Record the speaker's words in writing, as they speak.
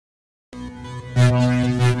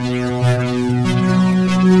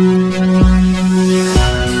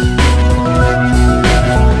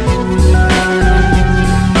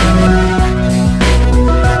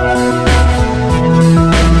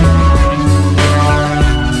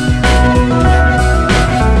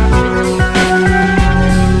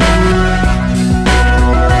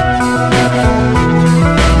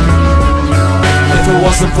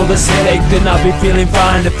for this headache, then I'd be feeling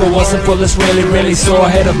fine. If it wasn't for this really sore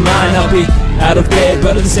head of mine, I'd be out of bed,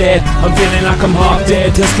 but instead I'm feeling like I'm half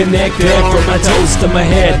dead, disconnected from my toes to my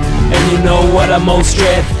head. And you know what I most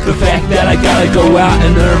dread? The fact that I gotta go out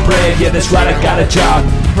and earn bread. Yeah, that's right, I got a job,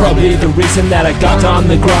 probably the reason that I got on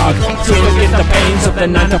the grog. To forget the pains of the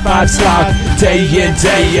 9 to 5 slog, day in,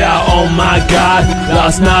 day out, oh my god.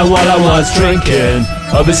 Last night while I was drinking,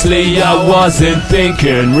 obviously I wasn't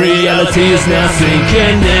thinking. Reality is now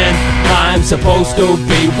sinking in. I'm supposed to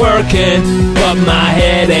be working, but my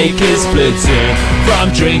headache is splitting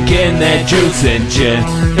from drinking that juice and gin.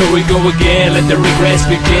 Here we go again, let the regrets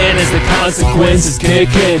begin as the consequences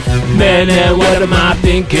kick in. Man, and what am I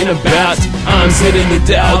thinking about? I'm sitting in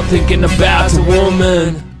doubt, thinking about a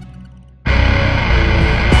woman.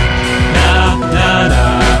 Nah, nah,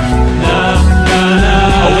 nah, nah, nah,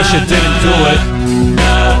 nah. I wish I didn't do it.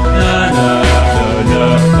 Nah, nah, nah, nah,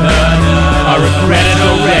 nah, nah, nah. I regret it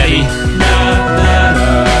already.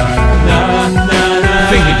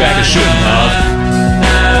 Thinking back, I shouldn't have.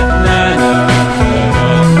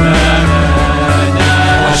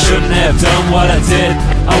 I shouldn't have done what I did.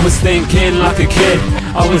 I was thinking like a kid.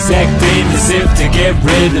 I was acting as if to get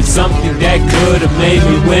rid of something that could have made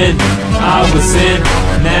me win. I was in,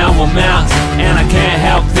 now I'm out, and I can't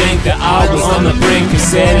help think that I was on the brink of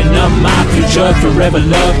setting up my future. Forever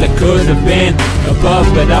love that could have been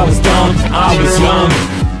above, but I was dumb, I was young.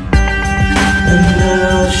 And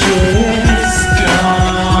now she's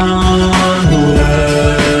gone away.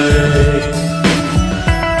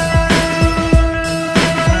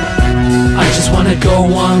 I just wanna go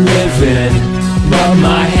on living, but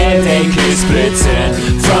my headache is splitting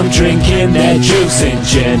from drinking that juice and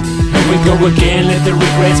gin. Here we go again, let the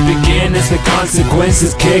regrets begin as the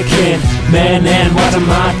consequences kick in. Man, and what am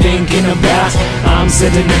I thinking about? I'm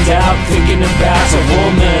sitting in doubt, thinking about a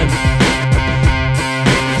woman.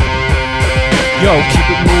 Yo, keep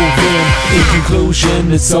it moving. In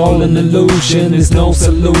conclusion, it's all an illusion. There's no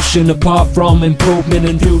solution apart from improvement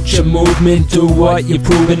and future movement. Do what you're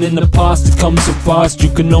proving in the past. It comes so fast, you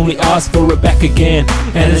can only ask for it back again.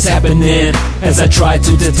 And it's happening as I try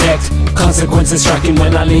to detect consequences striking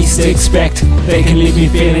when I least expect. They can leave me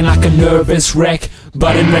feeling like a nervous wreck,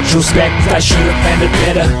 but in retrospect, I should have planned it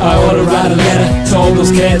better. I ought to write a letter to all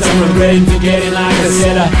those cats I'm regretting forgetting. Like I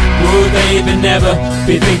said, would they even ever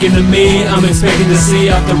be thinking of me? I'm expecting to see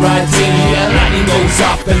off the right team. Yeah, lightning goes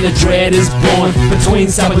off and the dread is born. Between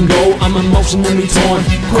stop and go, I'm emotionally torn.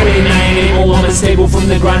 Quitting, I ain't able, I'm unstable from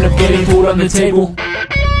the grind of getting food on the table.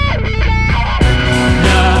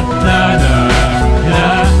 Nah, nah, nah,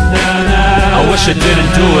 nah, nah, nah. I wish I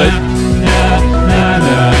didn't do it.